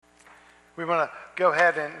We want to go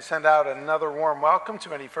ahead and send out another warm welcome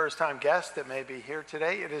to any first-time guests that may be here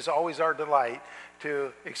today. It is always our delight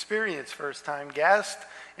to experience first-time guests,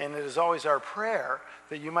 and it is always our prayer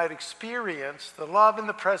that you might experience the love and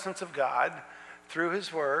the presence of God through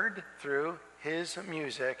His Word, through His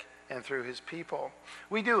music, and through His people.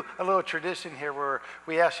 We do a little tradition here where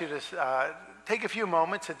we ask you to take a few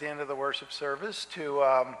moments at the end of the worship service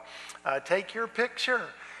to take your picture.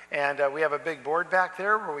 And we have a big board back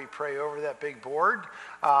there where we pray over that big board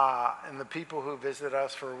and the people who visit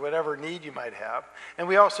us for whatever need you might have. And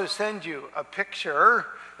we also send you a picture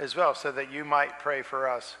as well so that you might pray for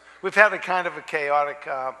us. We've had a kind of a chaotic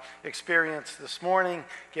experience this morning,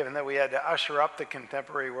 given that we had to usher up the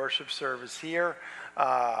contemporary worship service here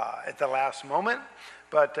at the last moment.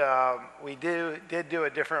 But we did do a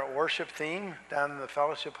different worship theme down in the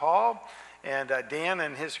fellowship hall. And Dan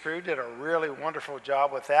and his crew did a really wonderful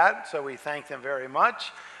job with that, so we thank them very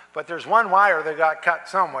much. But there's one wire that got cut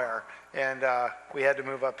somewhere, and we had to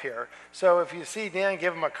move up here. So if you see Dan,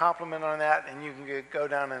 give him a compliment on that, and you can go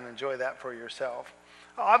down and enjoy that for yourself.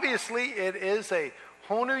 Obviously, it is a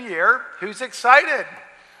whole new year. Who's excited?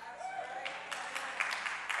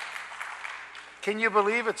 Can you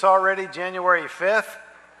believe it's already January 5th?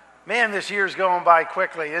 Man, this year's going by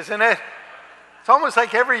quickly, isn't it? It's almost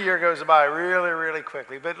like every year goes by really, really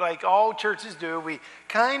quickly. But like all churches do, we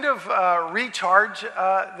kind of recharge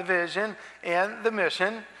the vision and the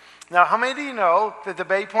mission. Now, how many of you know that the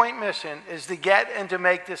Bay Point mission is to get and to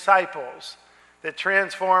make disciples that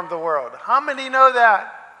transform the world? How many know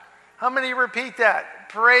that? How many repeat that?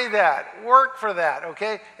 Pray that. Work for that,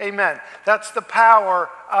 okay? Amen. That's the power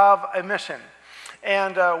of a mission.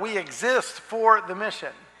 And we exist for the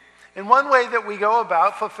mission. And one way that we go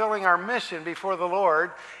about fulfilling our mission before the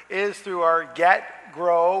Lord is through our Get,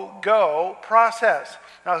 Grow, Go process.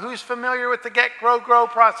 Now, who's familiar with the Get, Grow, Grow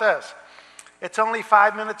process? It's only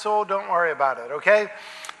 5 minutes old. Don't worry about it, okay?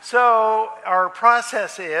 So our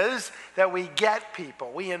process is that we get people.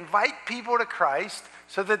 We invite people to Christ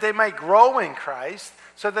so that they may grow in Christ,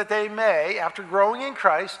 so that they may, after growing in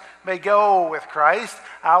Christ, may go with Christ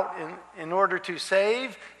out in order to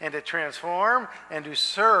save and to transform and to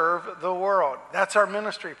serve the world. That's our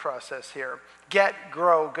ministry process here. Get,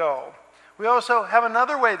 grow, go. We also have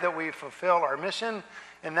another way that we fulfill our mission,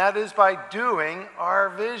 and that is by doing our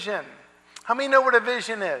vision. How many know what a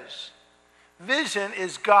vision is? Vision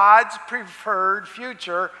is God's preferred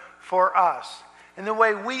future for us. And the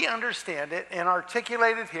way we understand it and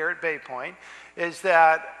articulate it here at Bay Point is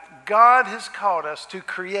that God has called us to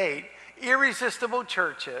create irresistible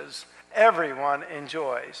churches everyone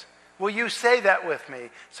enjoys. Will you say that with me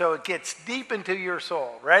so it gets deep into your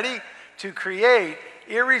soul? Ready? To create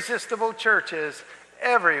irresistible churches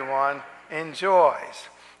everyone enjoys.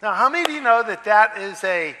 Now, how many of you know that that is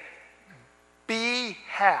a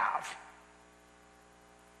be-have?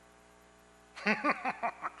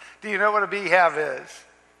 Do you know what a BHAV is?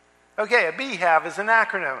 Okay, a BHAV is an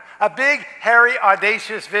acronym. A big, hairy,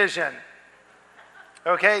 audacious vision.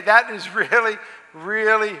 Okay, that is really,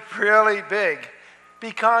 really, really big.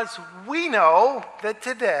 Because we know that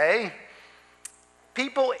today,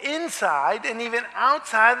 people inside and even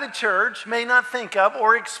outside the church may not think of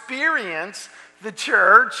or experience the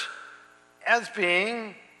church as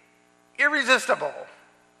being irresistible.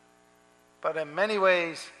 But in many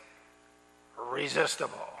ways,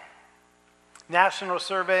 resistible. National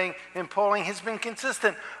surveying and polling has been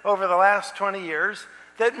consistent over the last 20 years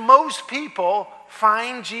that most people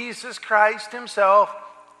find Jesus Christ himself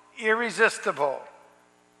irresistible.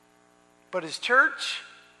 But his church,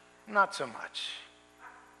 not so much.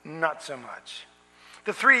 Not so much.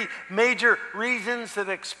 The three major reasons that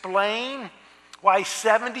explain why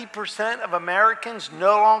 70% of Americans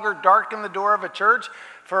no longer darken the door of a church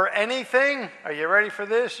for anything. Are you ready for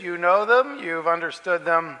this? You know them. You've understood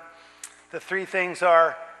them. The three things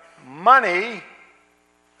are money,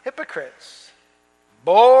 hypocrites,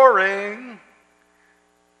 boring.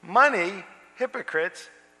 Money, hypocrites,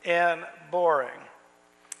 and boring.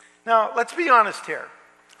 Now, let's be honest here.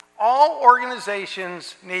 All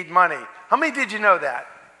organizations need money. How many did you know that?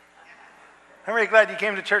 How many are glad you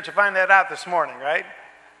came to church to find that out this morning, right?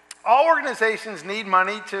 All organizations need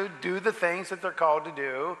money to do the things that they're called to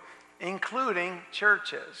do, including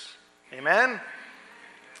churches. Amen?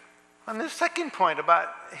 On the second point about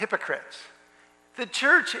hypocrites, the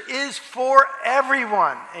church is for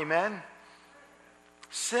everyone. Amen?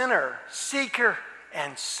 Sinner, seeker,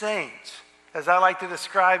 and saint. As I like to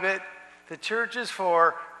describe it, the church is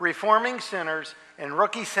for reforming sinners and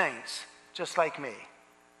rookie saints, just like me.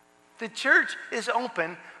 The church is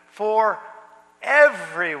open for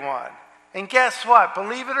everyone. And guess what?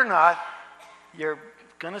 Believe it or not, you're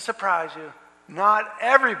going to surprise you. Not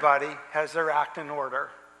everybody has their act in order.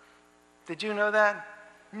 Did you know that?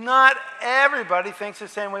 Not everybody thinks the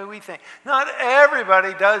same way we think. Not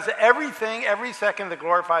everybody does everything every second that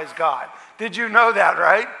glorifies God. Did you know that,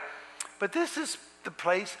 right? But this is the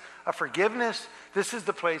place of forgiveness. This is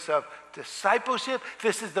the place of discipleship.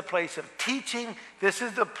 This is the place of teaching. This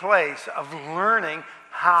is the place of learning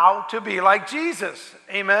how to be like Jesus.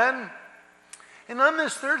 Amen? And on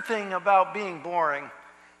this third thing about being boring,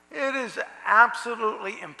 it is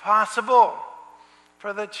absolutely impossible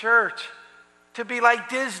for the church to be like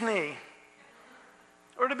Disney,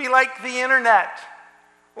 or to be like the internet,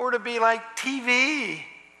 or to be like TV,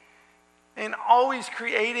 and always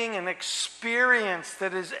creating an experience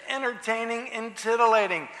that is entertaining and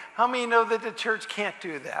titillating. How many know that the church can't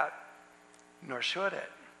do that? Nor should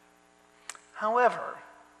it. However,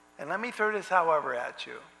 and let me throw this however at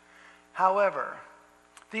you. However,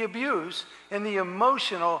 the abuse and the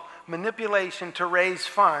emotional manipulation to raise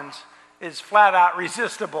funds is flat out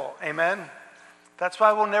resistible. Amen? That's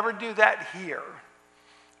why we'll never do that here.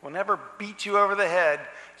 We'll never beat you over the head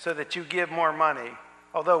so that you give more money,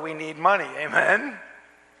 although we need money. Amen?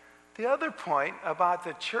 The other point about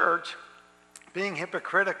the church being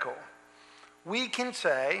hypocritical, we can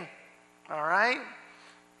say, all right,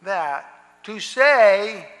 that to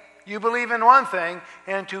say you believe in one thing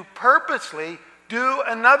and to purposely do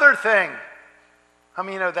another thing. How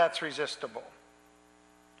many know that's resistible?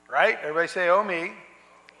 Right? Everybody say, oh, me.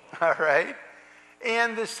 All right?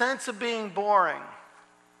 And the sense of being boring.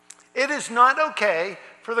 It is not okay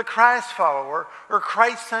for the Christ follower or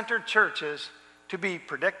Christ-centered churches to be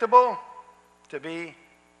predictable, to be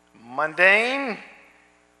mundane,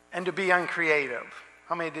 and to be uncreative.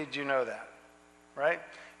 How many did you know that? Right?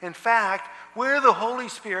 In fact, where the Holy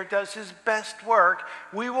Spirit does his best work,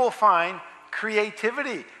 we will find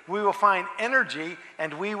creativity, we will find energy,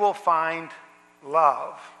 and we will find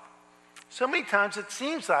love. So many times it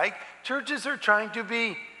seems like churches are trying to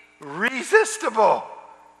be resistible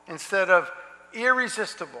instead of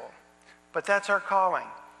irresistible. But that's our calling,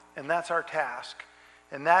 and that's our task.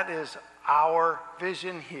 And that is our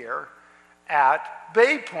vision here at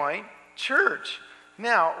Bay Point Church.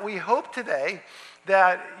 Now, we hope today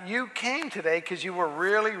that you came today because you were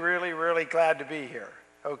really, really, really glad to be here.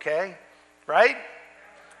 Okay? Right?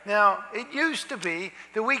 Now, it used to be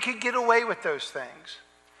that we could get away with those things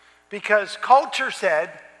because culture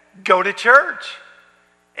said, go to church.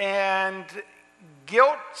 And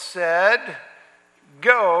guilt said,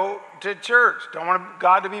 go to church. Don't want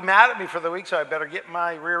God to be mad at me for the week, so I better get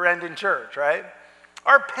my rear end in church, right?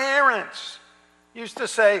 Our parents used to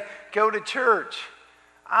say, go to church.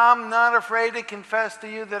 I'm not afraid to confess to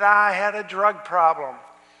you that I had a drug problem.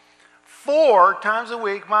 4 times a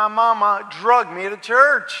week, my mama drugged me to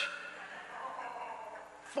church.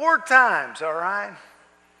 4 times, all right?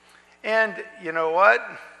 And you know what?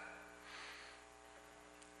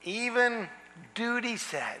 Even duty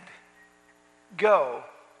said, go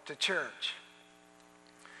to church.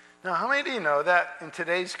 Now, how many of you know that in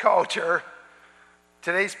today's culture,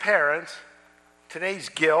 today's parents, today's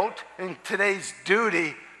guilt, and today's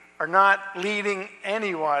duty are not leading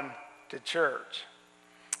anyone to church?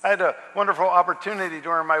 I had a wonderful opportunity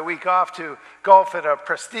during my week off to golf at a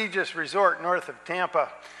prestigious resort north of Tampa.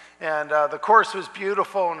 And the course was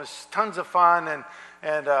beautiful and it was tons of fun.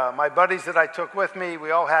 And my buddies that I took with me, we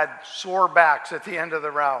all had sore backs at the end of the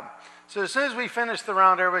round. So as soon as we finished the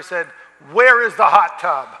round, everybody said, where is the hot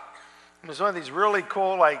tub? And it was one of these really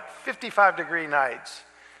cool, like 55-degree nights.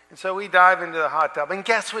 And so we dive into the hot tub. And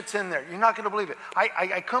guess what's in there? You're not going to believe it.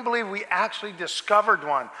 I couldn't believe we actually discovered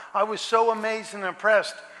one. I was so amazed and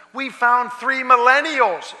impressed. We found 3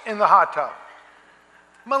 millennials in the hot tub.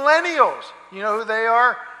 Millennials. You know who they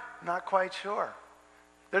are? Not quite sure.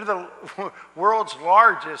 They're the world's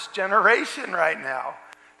largest generation right now.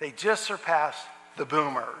 They just surpassed the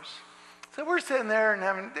boomers. So we're sitting there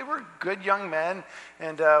and they were good young men,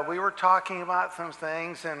 and we were talking about some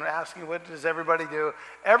things and asking, what does everybody do?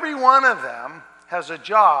 Every one of them has a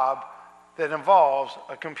job that involves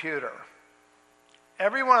a computer.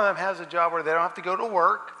 Every one of them has a job where they don't have to go to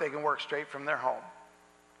work. They can work straight from their home.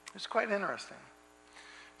 It's quite interesting.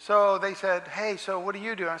 So they said, hey, so what do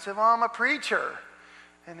you do? I said, well, I'm a preacher.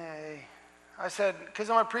 And I said, because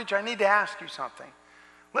I'm a preacher, I need to ask you something.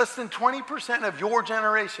 Less than 20% of your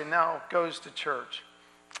generation now goes to church.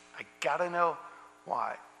 I got to know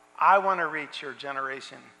why. I want to reach your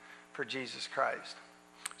generation for Jesus Christ.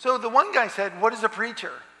 So the one guy said, what is a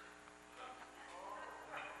preacher?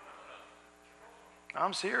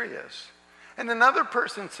 I'm serious. And another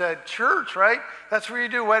person said, church, right? That's where you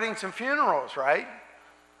do weddings and funerals, right?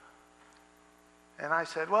 And I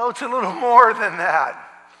said, well, it's a little more than that.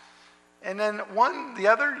 And then the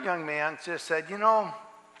other young man just said,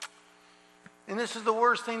 and this is the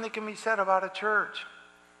worst thing that can be said about a church.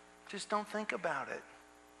 Just don't think about it.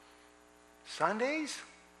 Sundays,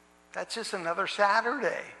 that's just another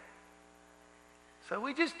Saturday. So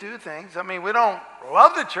we just do things. I mean, we don't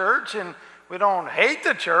love the church and we don't hate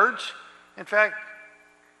the church. In fact,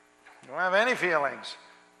 we don't have any feelings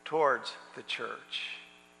towards the church.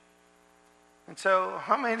 And so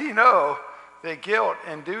how many of you know the guilt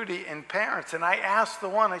and duty in parents? And I asked the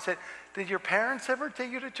one, I said, did your parents ever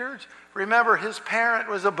take you to church? Remember, his parent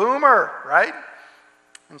was a boomer, right?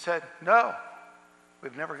 And said, no,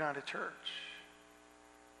 we've never gone to church.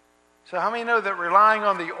 So how many know that relying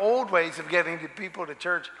on the old ways of getting people to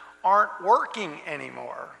church aren't working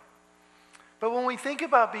anymore? But when we think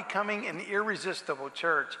about becoming an irresistible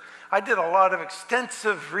church, I did a lot of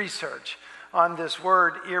extensive research on this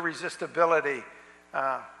word irresistibility.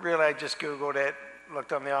 Really, I just Googled it,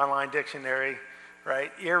 looked on the online dictionary,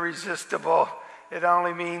 right? Irresistible, it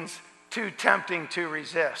only means too tempting to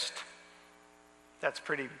resist. That's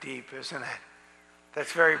pretty deep, isn't it?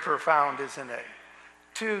 That's very profound, isn't it?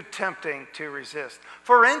 Too tempting to resist.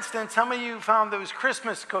 For instance, how many of you found those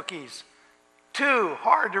Christmas cookies too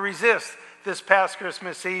hard to resist this past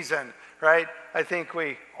Christmas season, right? I think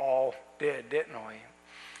we all did, didn't we?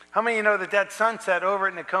 How many of you know that sunset over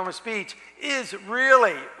at Nokomis Beach is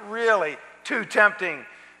really, really too tempting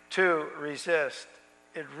to resist?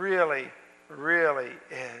 It really, really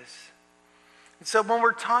is. And so when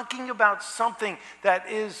we're talking about something that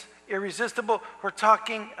is irresistible, we're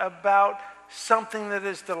talking about something that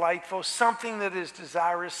is delightful, something that is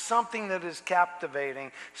desirous, something that is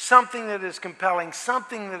captivating, something that is compelling,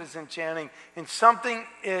 something that is enchanting, and something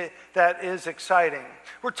that is exciting.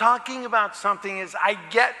 We're talking about something as I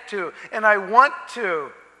get to and I want to,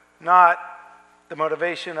 not the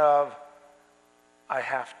motivation of I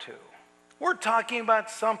have to. We're talking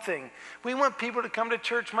about something. We want people to come to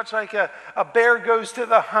church much like a bear goes to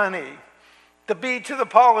the honey, the bee to the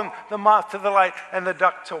pollen, the moth to the light, and the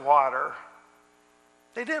duck to water.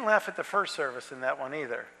 They didn't laugh at the first service in that one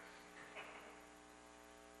either.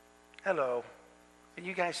 Hello. Are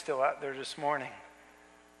you guys still out there this morning?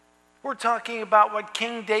 We're talking about what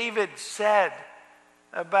King David said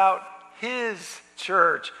about his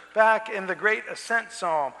church back in the great ascent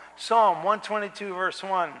psalm, Psalm 122, verse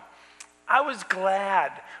 1. I was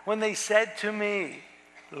glad when they said to me,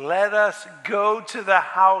 let us go to the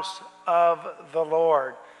house of the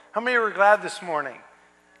Lord. How many were glad this morning?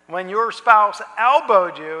 When your spouse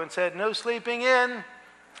elbowed you and said, no sleeping in,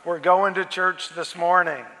 we're going to church this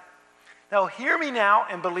morning. Now, hear me now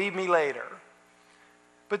and believe me later.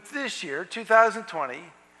 But this year, 2020,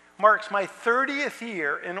 marks my 30th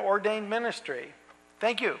year in ordained ministry.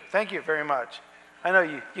 Thank you very much. I know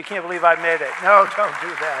you can't believe I made it. No, don't do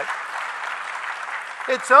that.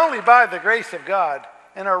 It's only by the grace of God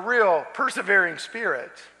and a real persevering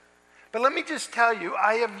spirit. But let me just tell you,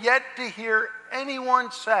 I have yet to hear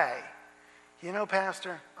anyone say,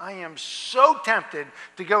 Pastor, I am so tempted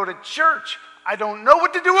to go to church. I don't know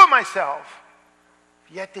what to do with myself.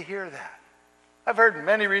 Yet to hear that. I've heard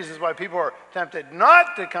many reasons why people are tempted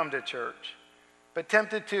not to come to church, but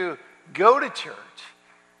tempted to go to church.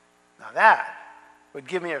 Now that would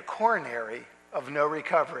give me a coronary of no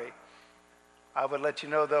recovery. I would let you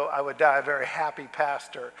know, though, I would die a very happy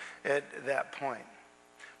pastor at that point.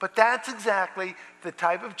 But that's exactly the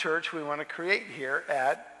type of church we want to create here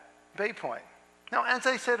at Bay Point. Now, as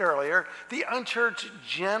I said earlier, the unchurched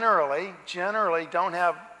generally don't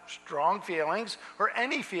have strong feelings or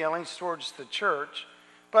any feelings towards the church,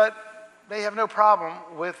 but they have no problem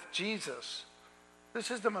with Jesus. This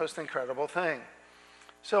is the most incredible thing.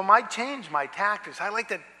 So I change my tactics. I like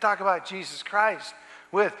to talk about Jesus Christ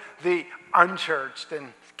with the unchurched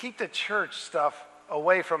and keep the church stuff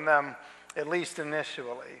away from them, at least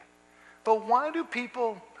initially. But why do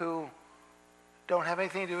people who don't have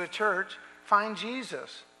anything to do with church find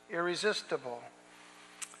Jesus irresistible?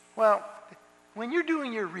 Well, when you're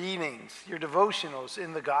doing your readings, your devotionals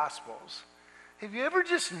in the Gospels, have you ever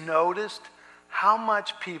just noticed how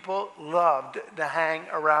much people loved to hang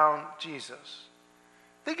around Jesus?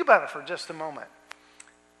 Think about it for just a moment.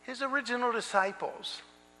 His original disciples,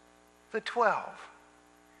 the 12,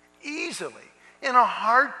 easily, in a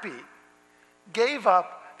heartbeat, gave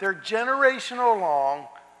up their generational-long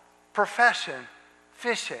profession,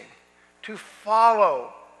 fishing, to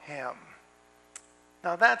follow him.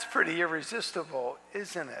 Now that's pretty irresistible,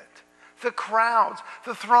 isn't it? The crowds,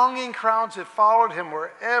 the thronging crowds that followed him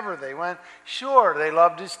wherever they went, sure, they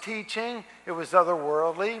loved his teaching. It was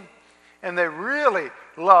otherworldly. And they really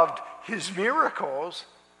loved his miracles,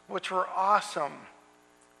 which were awesome,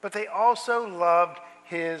 but they also loved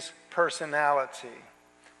his personality.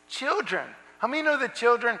 Children. How many know that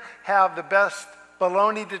children have the best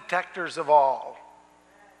baloney detectors of all?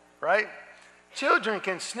 Right? Children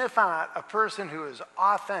can sniff out a person who is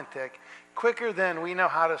authentic quicker than we know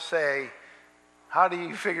how to say, how do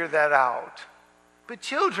you figure that out? But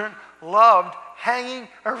children loved hanging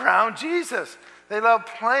around Jesus. They loved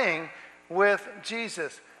playing with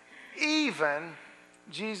Jesus. Even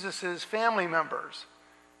Jesus' family members,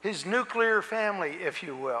 his nuclear family, if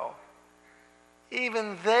you will,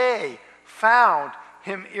 even they found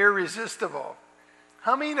him irresistible.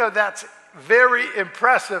 How many know that's very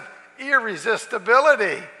impressive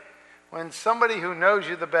irresistibility when somebody who knows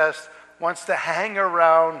you the best wants to hang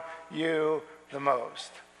around you the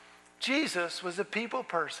most? Jesus was a people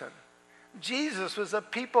person. Jesus was a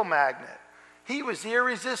people magnet. He was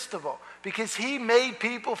irresistible because he made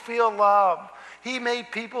people feel loved. He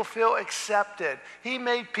made people feel accepted. He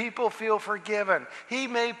made people feel forgiven. He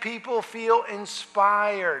made people feel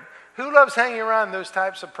inspired. Who loves hanging around those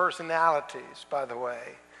types of personalities, by the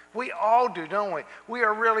way? We all do, don't we? We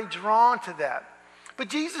are really drawn to that. But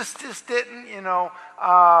Jesus just didn't,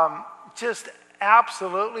 just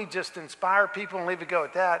absolutely just inspire people and leave it go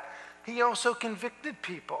at that. He also convicted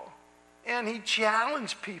people, and he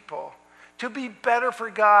challenged people to be better for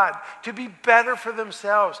God, to be better for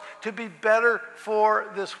themselves, to be better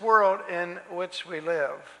for this world in which we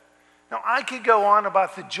live. Now, I could go on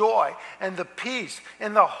about the joy and the peace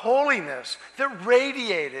and the holiness that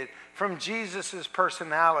radiated from Jesus'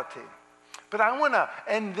 personality. But I want to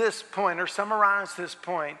end this point or summarize this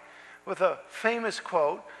point with a famous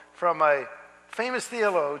quote from a famous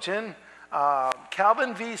theologian,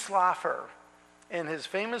 Calvin V. Sloffer, in his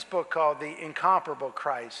famous book called The Incomparable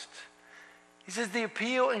Christ. He says, the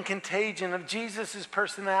appeal and contagion of Jesus'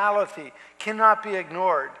 personality cannot be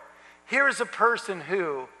ignored. Here is a person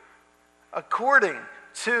who, according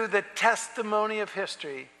to the testimony of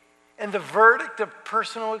history and the verdict of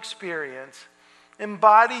personal experience,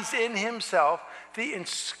 embodies in himself the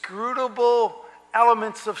inscrutable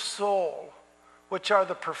elements of soul, which are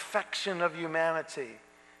the perfection of humanity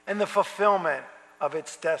and the fulfillment of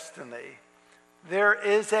its destiny. There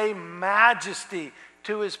is a majesty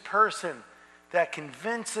to his person that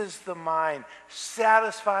convinces the mind,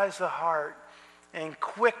 satisfies the heart, and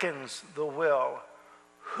quickens the will.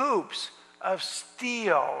 Hoops of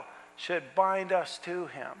steel should bind us to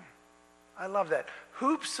him. I love that.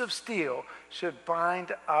 Hoops of steel should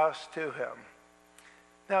bind us to him.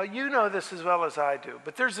 Now, you know this as well as I do,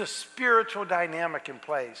 but there's a spiritual dynamic in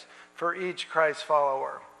place for each Christ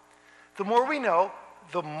follower. The more we know,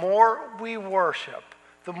 the more we worship,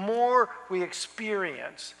 the more we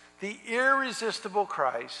experience the irresistible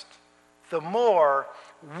Christ, the more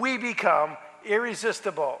we become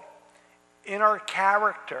irresistible in our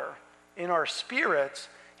character, in our spirits,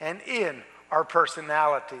 and in our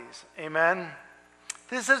personalities. Amen?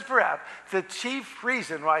 This is perhaps the chief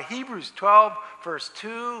reason why Hebrews 12, verse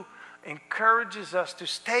 2, encourages us to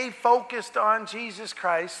stay focused on Jesus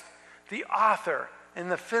Christ, the author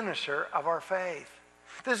and the finisher of our faith.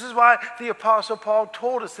 This is why the Apostle Paul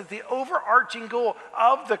told us that the overarching goal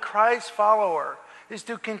of the Christ follower is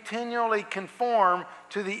to continually conform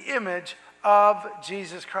to the image of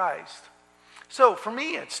Jesus Christ. So for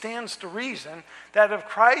me, it stands to reason that if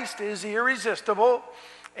Christ is irresistible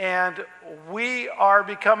and we are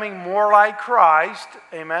becoming more like Christ,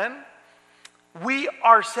 amen, we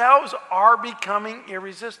ourselves are becoming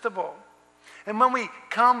irresistible. And when we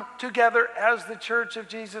come together as the church of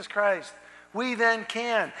Jesus Christ, we then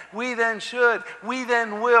can, we then should, we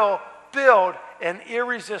then will build an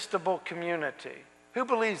irresistible community. Who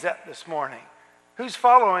believes that this morning? Who's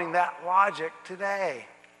following that logic today?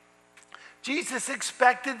 Jesus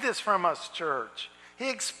expected this from us, church. He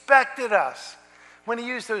expected us when he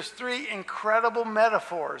used those three incredible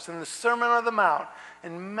metaphors in the Sermon on the Mount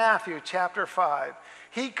in Matthew chapter 5.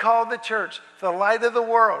 He called the church the light of the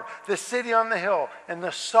world, the city on the hill, and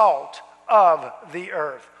the salt of the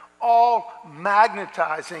earth. All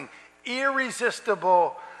magnetizing,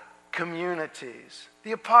 irresistible communities.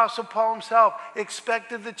 The Apostle Paul himself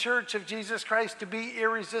expected the church of Jesus Christ to be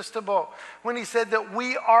irresistible when he said that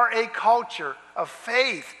we are a culture of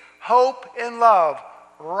faith, hope, and love,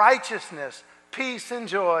 righteousness, peace, and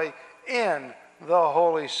joy in the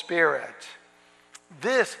Holy Spirit.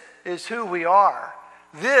 This is who we are.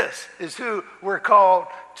 This is who we're called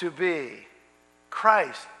to be.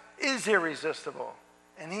 Christ is irresistible.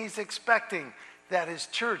 And he's expecting that his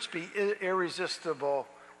church be irresistible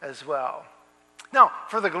as well. Now,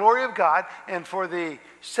 for the glory of God and for the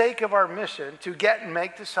sake of our mission to get and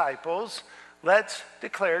make disciples, let's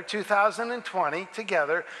declare 2020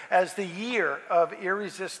 together as the year of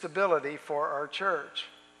irresistibility for our church.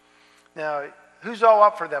 Now, who's all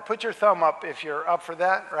up for that? Put your thumb up if you're up for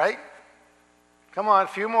that, right? Come on, a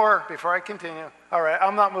few more before I continue. All right,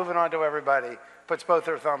 I'm not moving on to everybody. Puts both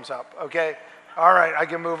their thumbs up, okay? All right, I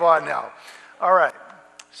can move on now. All right,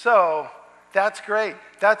 so that's great.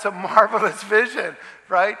 That's a marvelous vision,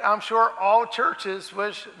 right? I'm sure all churches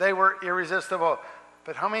wish they were irresistible.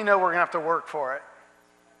 But how many know we're going to have to work for it?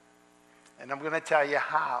 And I'm going to tell you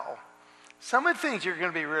how. Some of the things you're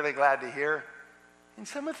going to be really glad to hear, and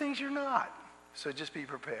some of the things you're not. So just be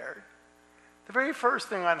prepared. The very first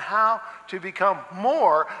thing on how to become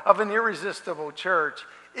more of an irresistible church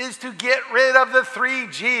is to get rid of the 3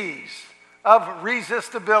 G's of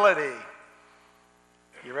resistibility.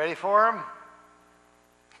 You ready for them?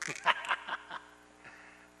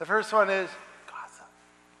 The first one is gossip.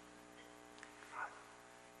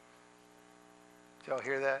 Did y'all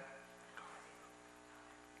hear that?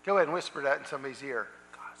 Go ahead and whisper that in somebody's ear.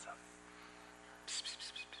 Gossip.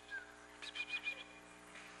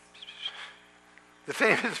 The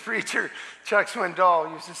famous preacher Chuck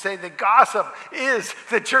Swindoll used to say that gossip is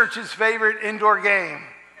the church's favorite indoor game.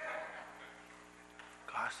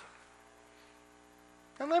 Gossip.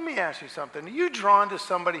 Now let me ask you something. Are you drawn to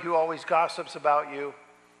somebody who always gossips about you?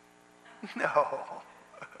 No.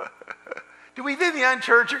 Do we think the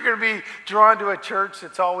unchurched are going to be drawn to a church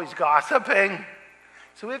that's always gossiping?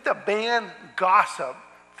 So we have to ban gossip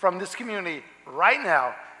from this community right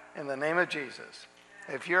now in the name of Jesus.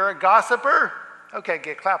 If you're a gossiper, okay,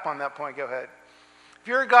 clap on that point, go ahead. If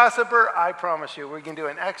you're a gossiper, I promise you, we can do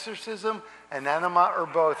an exorcism, an enema, or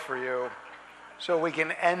both for you so we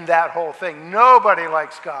can end that whole thing. Nobody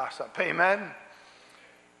likes gossip, amen?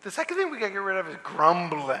 The second thing we got to get rid of is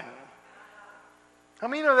grumbling. How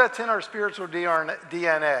many know that's in our spiritual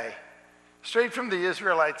DNA? Straight from the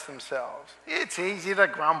Israelites themselves. It's easy to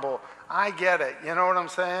grumble. I get it. You know what I'm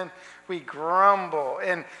saying? We grumble.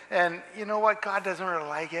 And you know what? God doesn't really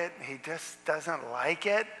like it. He just doesn't like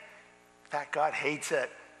it. In fact, God hates it.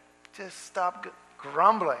 Just stop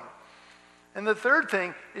grumbling. And the third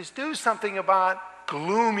thing is do something about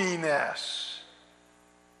gloominess.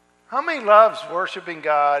 How many loves worshiping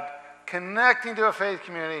God, connecting to a faith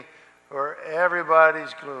community where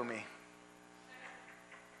everybody's gloomy?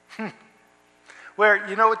 Where,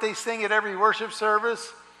 you know what they sing at every worship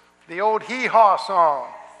service? The old hee-haw song.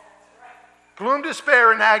 Gloom,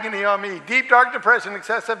 despair, and agony on me. Deep, dark depression,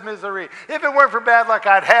 excessive misery. If it weren't for bad luck,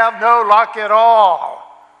 I'd have no luck at all.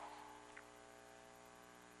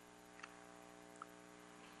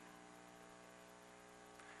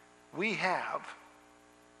 We have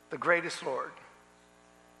the greatest Lord,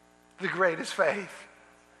 the greatest faith,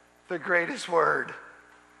 the greatest word,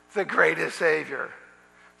 the greatest Savior,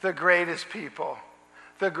 the greatest people,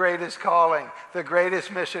 the greatest calling, the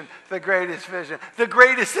greatest mission, the greatest vision, the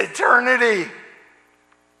greatest eternity.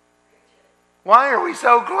 Why are we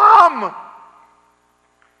so glum?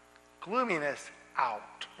 Gloominess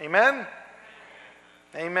out. Amen?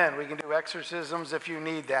 Amen. We can do exorcisms if you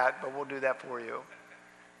need that, but we'll do that for you.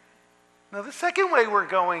 Now, the second way we're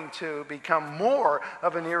going to become more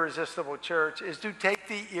of an irresistible church is to take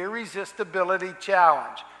the irresistibility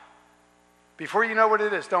challenge. Before you know what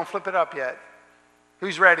it is, don't flip it up yet.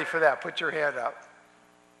 Who's ready for that? Put your hand up.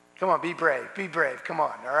 Come on, be brave. Be brave. Come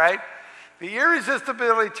on, all right? The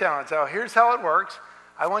irresistibility challenge. Now, here's how it works.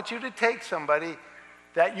 I want you to take somebody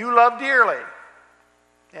that you love dearly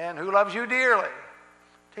and who loves you dearly.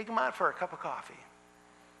 Take them out for a cup of coffee.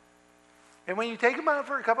 And when you take them out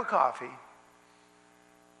for a cup of coffee,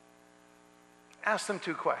 ask them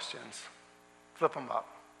 2 questions. Flip them up.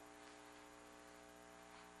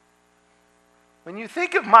 When you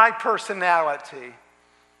think of my personality,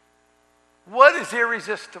 what is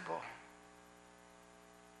irresistible?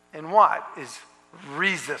 And what is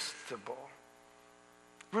resistible?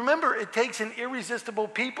 Remember, it takes an irresistible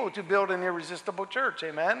people to build an irresistible church,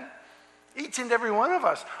 amen? Each and every one of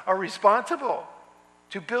us are responsible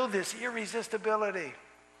to build this irresistibility.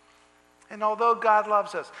 And although God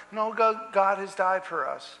loves us, and although God has died for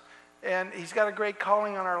us, and he's got a great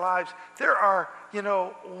calling on our lives, there are,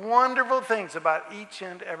 wonderful things about each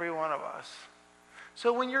and every one of us.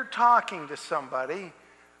 So when you're talking to somebody,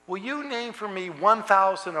 will you name for me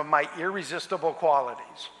 1,000 of my irresistible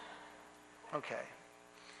qualities? Okay.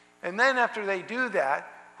 And then after they do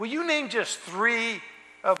that, will you name just 3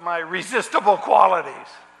 of my resistible qualities?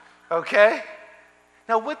 Okay?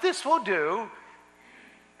 Now what this will do,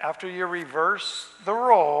 after you reverse the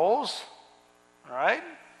roles, all right?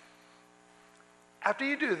 after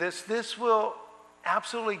you do this, this will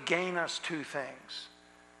absolutely gain us two things.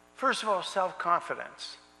 First of all,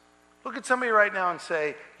 self-confidence. Look at somebody right now and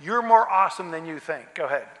say, you're more awesome than you think. Go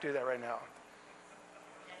ahead, do that right now.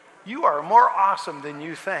 You are more awesome than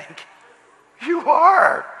you think. You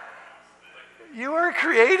are. You are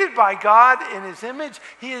created by God in his image.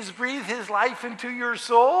 He has breathed his life into your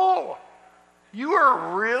soul. You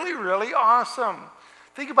are really, really awesome.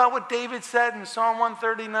 Think about what David said in Psalm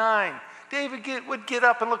 139. David would get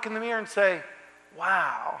up and look in the mirror and say,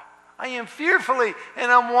 wow, I am fearfully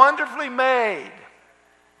and I'm wonderfully made.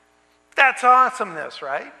 That's awesomeness,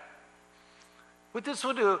 right? What this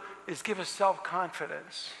will do is give us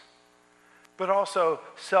self-confidence, but also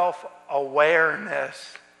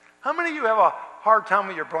self-awareness. How many of you have a hard time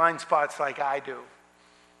with your blind spots like I do?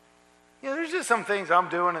 You know, there's just some things I'm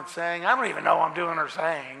doing and saying, I don't even know I'm doing or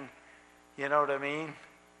saying. You know what I mean?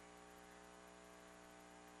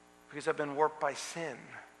 Because I've been warped by sin.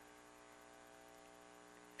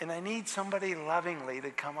 And I need somebody lovingly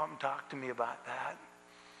to come up and talk to me about that.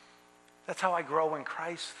 That's how I grow in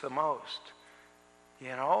Christ the most. You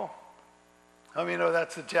know? I mean,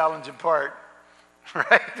 that's the challenging part,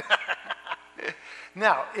 right?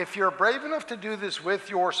 Now, if you're brave enough to do this with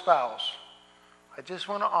your spouse, I just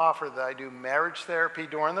want to offer that I do marriage therapy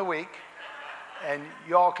during the week, and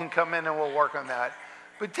y'all can come in and we'll work on that.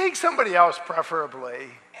 But take somebody else preferably.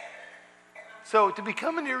 So to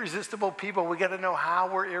become an irresistible people, we got to know how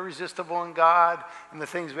we're irresistible in God and the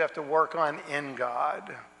things we have to work on in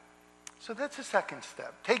God. So that's the second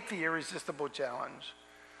step. Take the irresistible challenge.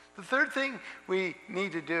 The third thing we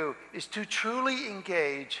need to do is to truly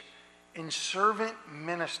engage in servant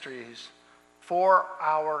ministries for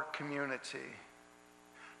our community.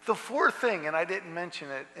 The fourth thing, and I didn't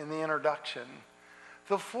mention it in the introduction,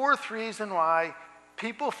 the fourth reason why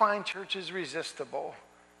people find churches resistible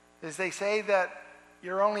is they say that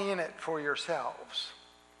you're only in it for yourselves.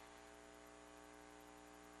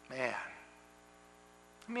 Man,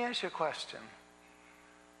 let me ask you a question.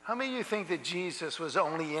 How many of you think that Jesus was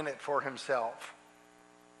only in it for himself?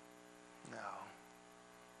 No.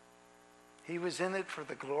 He was in it for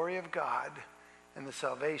the glory of God and the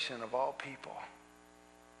salvation of all people.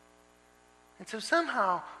 And so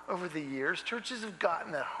somehow, over the years, churches have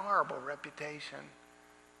gotten that horrible reputation.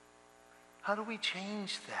 How do we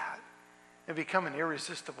change that and become an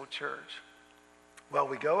irresistible church? Well,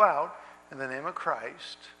 we go out in the name of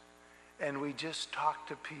Christ, and we just talk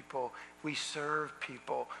to people. We serve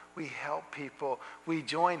people. We help people. We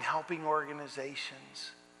join helping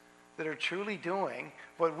organizations that are truly doing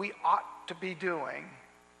what we ought to be doing.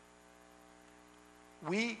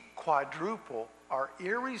 We quadruple our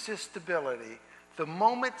irresistibility the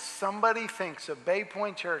moment somebody thinks of Bay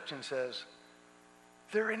Point Church and says,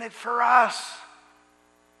 they're in it for us.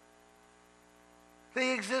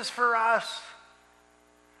 They exist for us.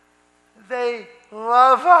 They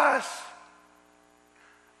love us.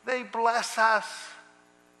 They bless us.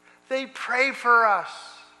 They pray for us.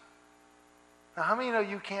 Now, how many know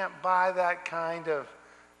you can't buy that kind of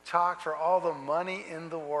talk for all the money in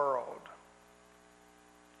the world?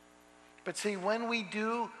 But see, when we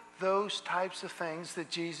do those types of things that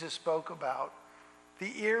Jesus spoke about,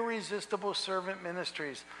 the irresistible servant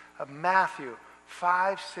ministries of Matthew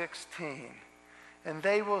 5:16, and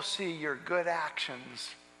they will see your good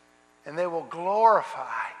actions, and they will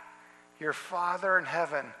glorify your Father in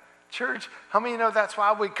heaven. Church, how many know that's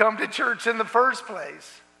why we come to church in the first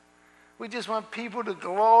place? We just want people to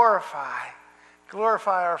glorify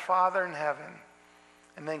our Father in heaven,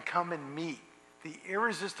 and then come and meet the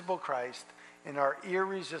irresistible Christ in our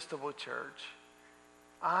irresistible church.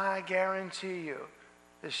 I guarantee you,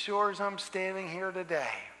 as sure as I'm standing here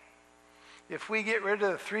today, if we get rid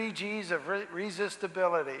of the 3 G's of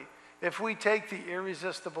resistibility, if we take the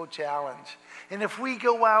irresistible challenge, and if we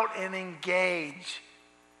go out and engage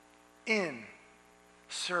in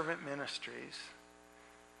servant ministries,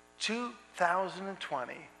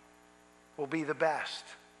 2020 will be the best,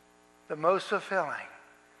 the most fulfilling,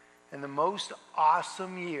 and the most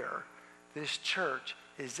awesome year this church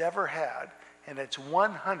has ever had in its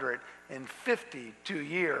 152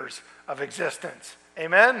 years of existence.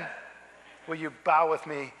 Amen? Will you bow with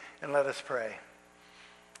me and let us pray?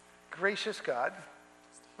 Gracious God,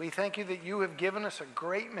 we thank you that you have given us a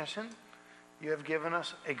great mission. You have given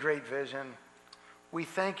us a great vision. We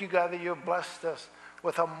thank you, God, that you have blessed us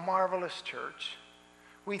with a marvelous church.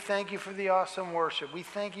 We thank you for the awesome worship. We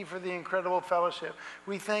thank you for the incredible fellowship.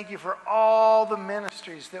 We thank you for all the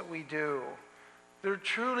ministries that we do. They're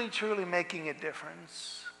truly, truly making a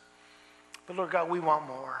difference. But Lord God, we want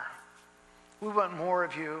more. We want more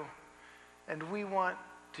of you. And we want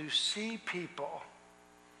to see people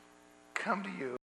come to you.